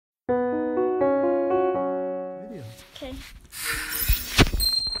Okay.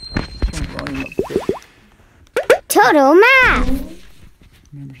 Turn the volume up a bit. ToDo Math.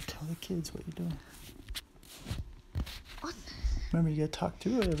 Remember to tell the kids what you're doing. What? Remember, you gotta talk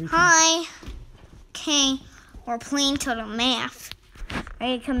through it every time. Hi. Okay, we're playing ToDo Math.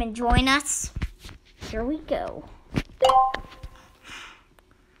 Ready to come and join us? Here we go.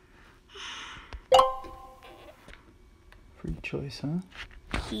 Free choice,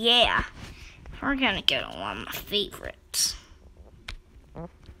 huh? Yeah. We're gonna go to one of my favorites.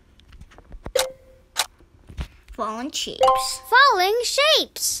 Falling shapes. Falling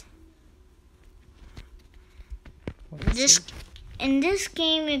shapes. In this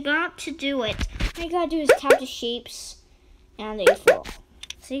game, you got to do it. All you gotta do is tap the shapes, and they fall.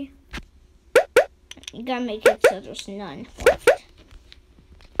 See? You gotta make it so there's none left.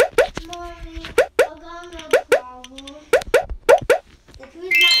 Mommy, I got no problem.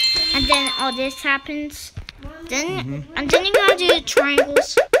 And then all this happens. Then and then you gotta do the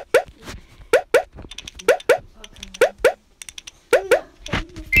triangles.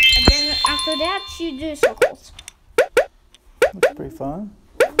 And then after that, you do circles. Looks pretty fun.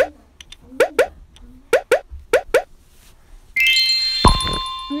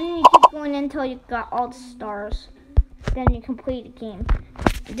 And then you keep going until you got all the stars. Then you complete the game.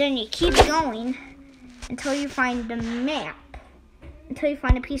 And then you keep going until you find the map. Until you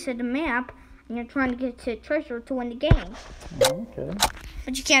find a piece of the map, and you're trying to get to treasure to win the game. Okay.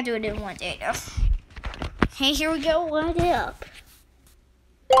 But you can't do it in one day, though. Okay, here we go. Light it up.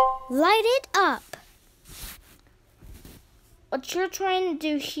 Light it up. What you're trying to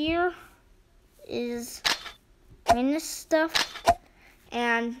do here is minus stuff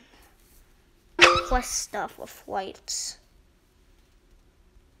and plus stuff with lights.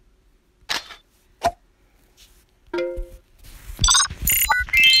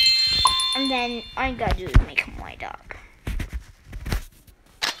 And then all you gotta do is make them light up.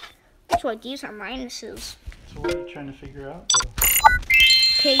 That's why these are minuses. So what are you trying to figure out, though?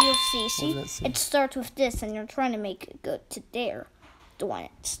 Okay, you'll see. What See, does that say? it starts with this, and you're trying to make it go to there. The one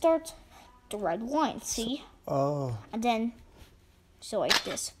it starts, the red line. See, Oh, and then so like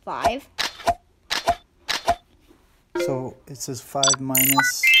this, 5. so it says 5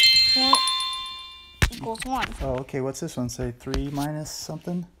 minus... 1 equals 1. Oh, okay, what's this one say? 3 minus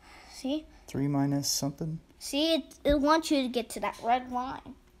something? See, 3 minus something? see, it wants you to get to that red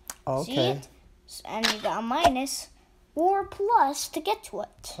line. Oh, See okay. it? And you got a minus or plus to get to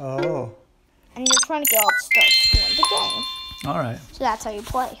it. Oh, And you're trying to get all the stars to win the game. all right. So that's how you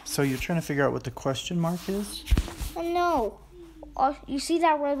play. So you're trying to figure out what the question mark is? And no, you see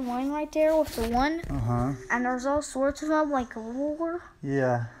that red line right there with the 1? Uh-huh. And there's all sorts of them, like a ruler.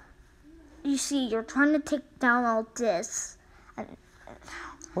 Yeah. You see, you're trying to take down all this.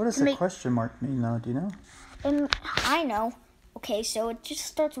 What does To the make- question mark mean, though? Do you know? And I know. Okay, so it just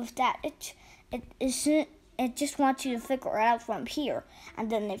starts with that. It just wants you to figure it out from here.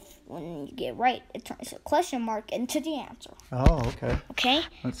 And then when you get right, it turns a question mark into the answer. Oh, okay. Okay?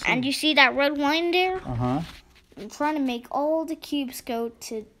 Let's see. And you see that red line there? Uh-huh. I'm trying to make all the cubes go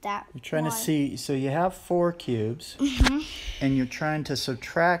to that You're trying to line. see, so you have 4 cubes, and you're trying to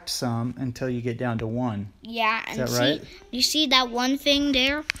subtract some until you get down to 1. Yeah, and that see, right? you see that one thing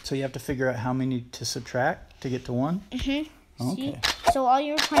there? So you have to figure out how many to subtract to get to 1? See? Okay. So all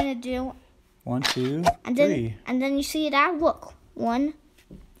you're trying to do, 1, 2, and 3. then you see that, look, 1,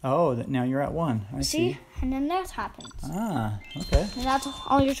 Oh, now you're at 1. I see. and then that happens. Ah, okay. And that's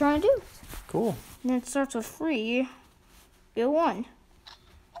all you're trying to do. Cool. And then it starts with 3, get 1.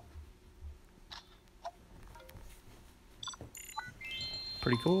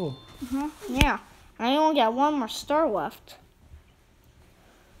 Pretty cool. Yeah, and I only got 1 more star left.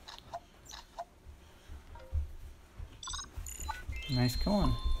 Nice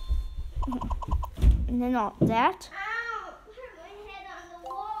going. And then all that, Ow! Put my head on the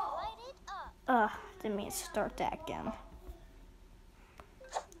wall. Light it up. then we start that again.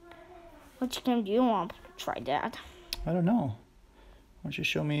 Which game do you want to try that? I don't know. Why don't you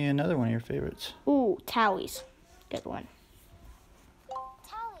show me another one of your favorites? Ooh, tallies. Good one.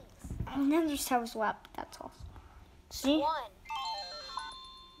 Tallies. And then there's tallies left, that's all. See? 1.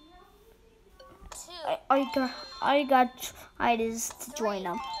 2. All you got to try is to join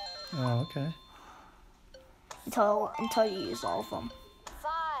them Oh, okay. until you use all of them.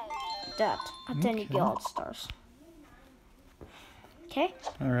 5. Like that. And then you get all the stars. Okay?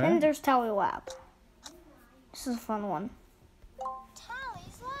 All Then right. there's Tally Lab. This is a fun one.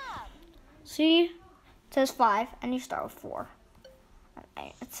 Tallies lab. See? It says 5 and you start with 4.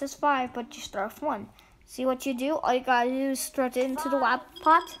 It says 5, but you start with 1. See what you do? All you gotta do is start it into the lab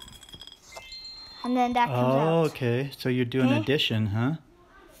pot. and then that comes out. Oh, okay. So you're doing addition, huh?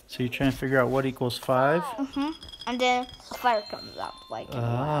 So you're trying to figure out what equals 5? And then a fire comes out, like.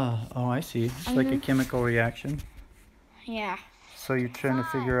 Oh, I see. It's like a chemical reaction. Yeah. So you're trying to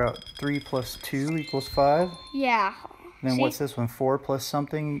figure out 3 plus 2 equals 5? Yeah. And then See? what's this one? 4 plus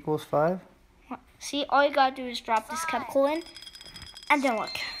something equals 5? See, all you gotta do is drop this chemical in, and then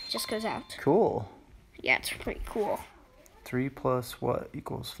look, it just goes out. Cool. Yeah, it's pretty cool. 3 plus what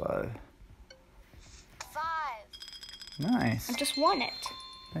equals 5? 5. Nice. I just won it.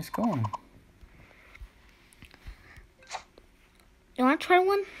 Nice going. You wanna try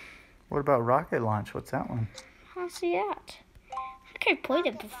one? What about rocket launch? What's that one? I don't see that. I think I played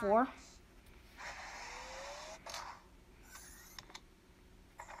it before.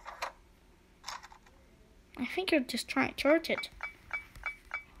 I think you're just trying to charge it.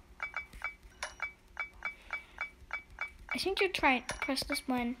 I think you're trying to press this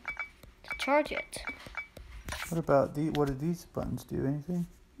button to charge it. What about what do these buttons do? Anything?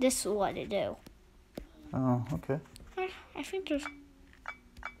 This is what they do. Oh, okay. I think there's...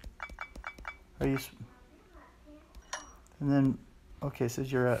 And then, okay, it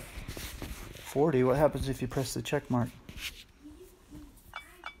says you're at 40. What happens if you press the check mark?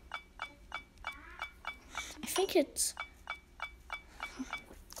 I think it's...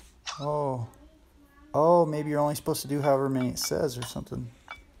 Oh, maybe you're only supposed to do however many it says or something.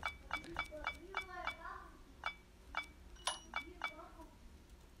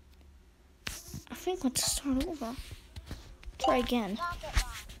 I think let's start over. Try again.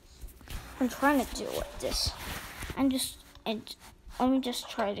 I'm trying to do it this. Let me just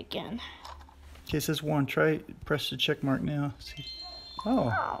try it again. Okay, it says 1. Press the check mark now. See. Oh.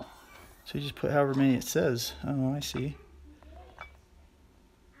 Wow. So you just put however many it says. Oh, I see.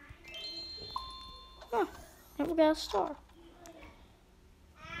 Huh. Never got a star.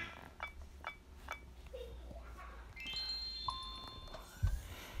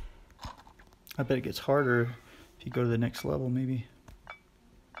 I bet it gets harder if you go to the next level, maybe.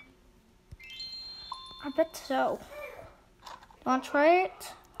 I bet so. Want to try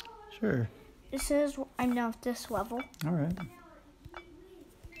it? Sure. I'm done with this level. All right.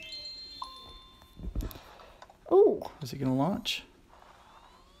 Ooh. Is it going to launch?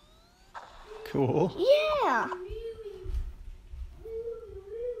 Cool. Yeah.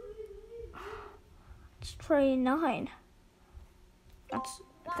 Let's try 9.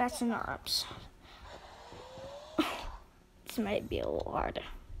 That's an ups. This might be a little harder.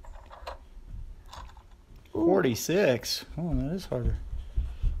 Ooh. 46. Oh, that is harder.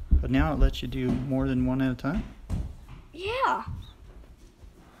 But now it lets you do more than one at a time? Yeah.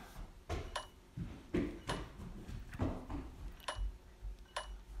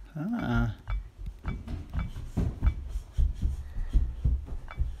 Ah.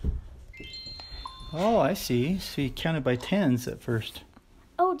 Oh, I see. So you counted by tens at first.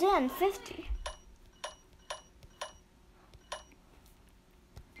 Oh, then 50.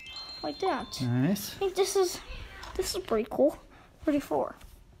 Like that. Nice. I think this is pretty cool. 34.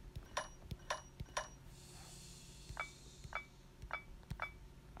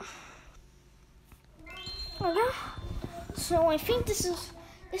 Okay. So I think this is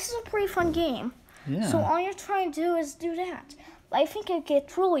a pretty fun game. Yeah. So all you're trying to do is do that. But I think it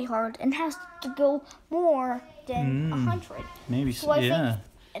gets really hard and has to go more than 100. Maybe So I yeah.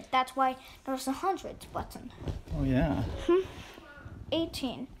 think that's why there's a 100 button. Oh, yeah.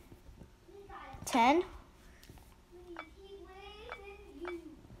 18. 10.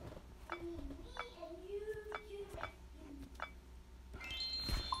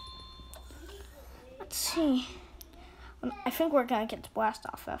 Let's see. I think we're gonna get the blast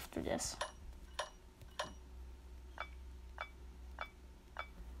off after this.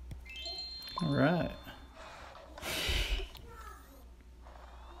 All right.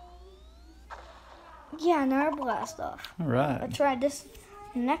 Yeah, now blast off. All right. Let's try this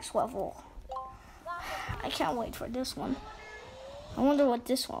next level. I can't wait for this one. I wonder what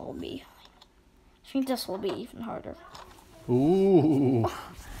this one will be. I think this will be even harder. Ooh.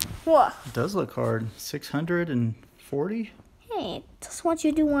 What? It does look hard. 640? Hey, it just wants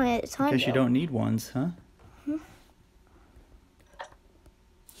you to do one at a time. Guess you though. don't need ones, huh?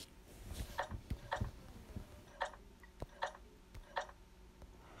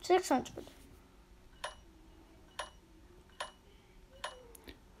 600.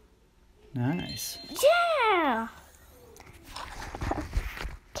 Nice. Yeah.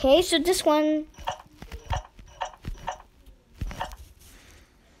 Okay, so this one.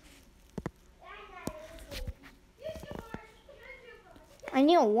 I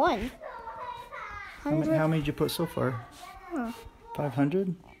need a 1. How many did you put so far?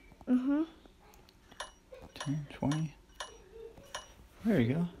 500? Mhm. 10, 20. There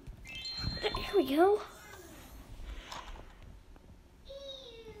you go. Here we go.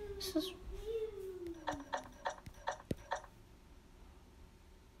 This is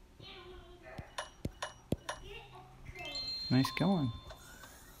nice going.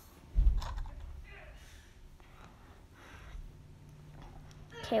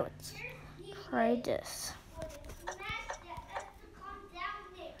 okay. Let's try this.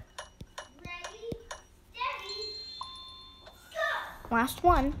 Last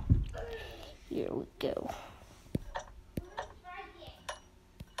one. Here we go.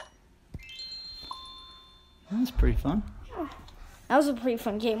 That's pretty fun. That was a pretty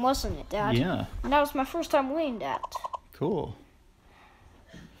fun game, wasn't it, Dad? Yeah. And that was my first time winning that. Cool.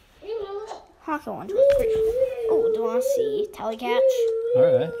 Okay, 1, 2, 3. Oh, do you want to see tally catch? All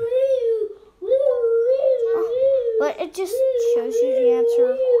right. Oh, but it just shows you the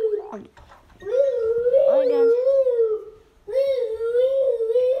answer. Oh my God.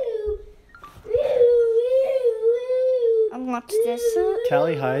 And watch this.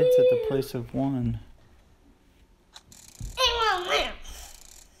 Tally hides at the place of 1.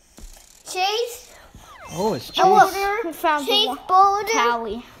 Chase. Oh, it's Chase. Who found Chase the Boulder.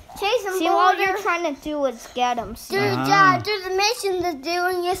 tally? Chase and See, all Boulder. you're trying to do is get them. There's a mission they're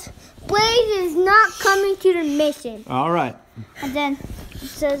doing is Blaze is not coming to the mission. All right. And then it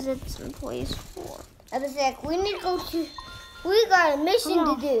says it's in place 4. I was like, we need to go to. We got a mission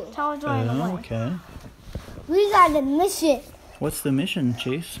to do. Tally's right away. Okay. We got a mission. What's the mission,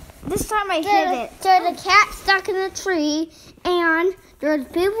 Chase? This time I hit it. There's a cat stuck in a tree, and there's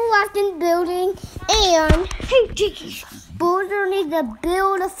people locked in the building, and Boulder needs to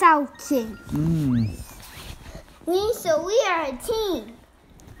build a fountain. So we are a team.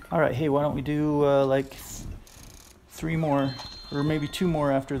 All right. Hey, why don't we do like 3 more, or maybe 2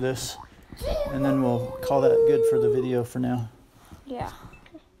 more after this, and then we'll call that good for the video for now. Yeah.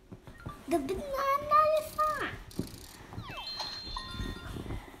 The banana is fine.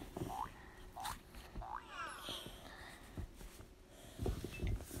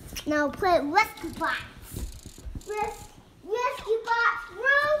 Now play rescue box. Rescue box,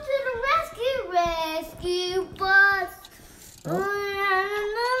 run to the rescue, rescue box.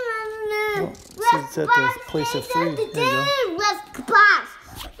 It's at the place of 3. There you go. Rescue box,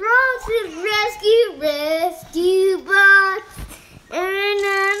 run to the rescue, rescue box.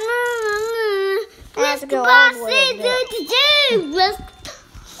 I have to go all box the way over there. Rescue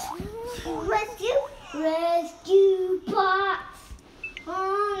box.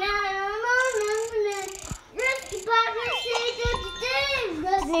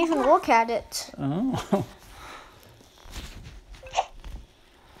 Didn't even look at it. Oh.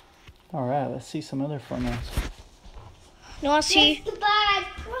 All right. Let's see some other fun ones. You want to see?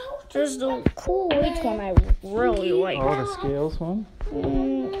 There's the cool weight one I really like. Oh, the scales one.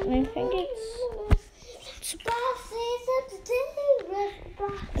 I think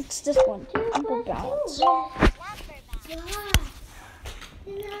it's this one. Equal balance.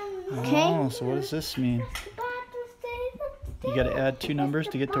 Okay. Oh, so what does this mean? You got to add 2 numbers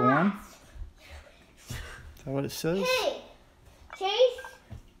to get to 1? Is that what it says? Hey, Chase.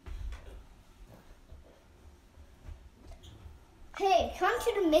 Hey, come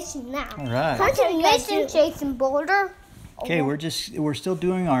to the mission now. All right. Come to the mission, Chase and Boulder. Okay, we're still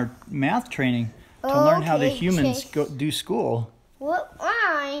doing our math training to learn how the Okay, humans Chase. do school. What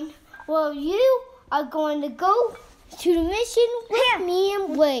fine? Well, you are going to go to the mission with me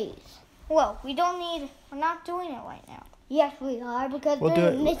and Blaze. Well, we're not doing it right now. Yes, we are because We'll do we're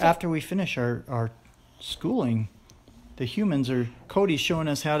in the it mission. after we finish our schooling. The humans Cody's showing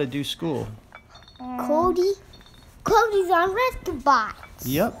us how to do school. Cody's on rescue box.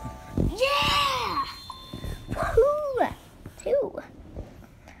 Yep. Yeah. Woohoo! 2.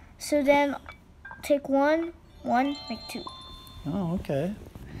 So then take 1, make 2. Oh, okay.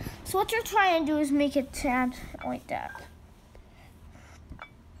 So what you're trying to do is make it sound like that.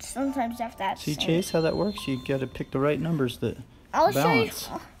 Sometimes you have that. See, Chase, how that works? You got to pick the right numbers that I'll balance.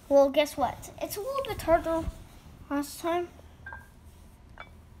 show you. Well, guess what? It's a little bit harder last time.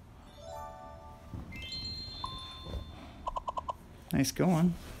 Nice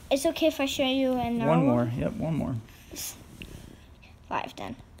going. It's okay if I show you another One more. Yep, one more. 5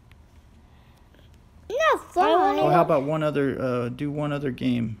 then. No, Oh, how about one other? Do one other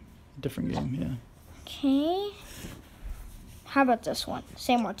game, different game. Yeah. Okay. How about this one?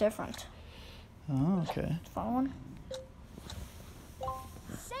 Same or different? Oh, okay. Fun one.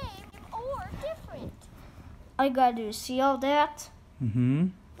 Same or different. All you gotta do is see all that. Mm-hmm.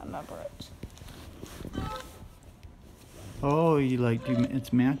 Remember it. Oh, you like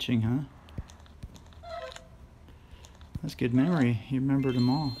it's matching, huh? That's good memory. You remembered them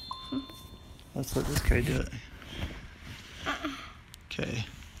all. Let's let this guy do it. Okay.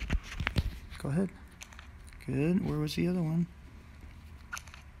 Go ahead. Good. Where was the other one?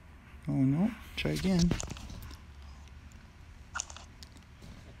 Oh no. Try again.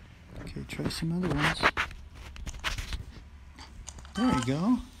 Okay, try some other ones. There you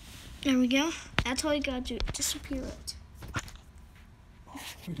go. There we go. That's all you gotta do. Disappear it.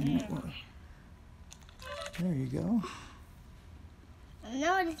 Wait a minute. There you go.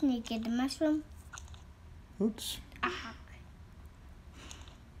 Now I just need to get the mushroom. Oops.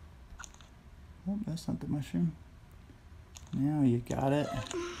 Oh, that's not the mushroom. Now you got it.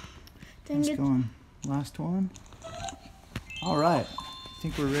 Let's go on. Last one. All right. I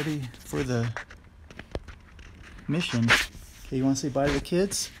think we're ready for the mission. Okay, you want to say bye to the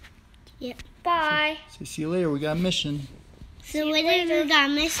kids? Yep. Bye. Say see you later. We got a mission. So later we got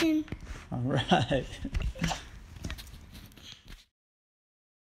a mission. All right.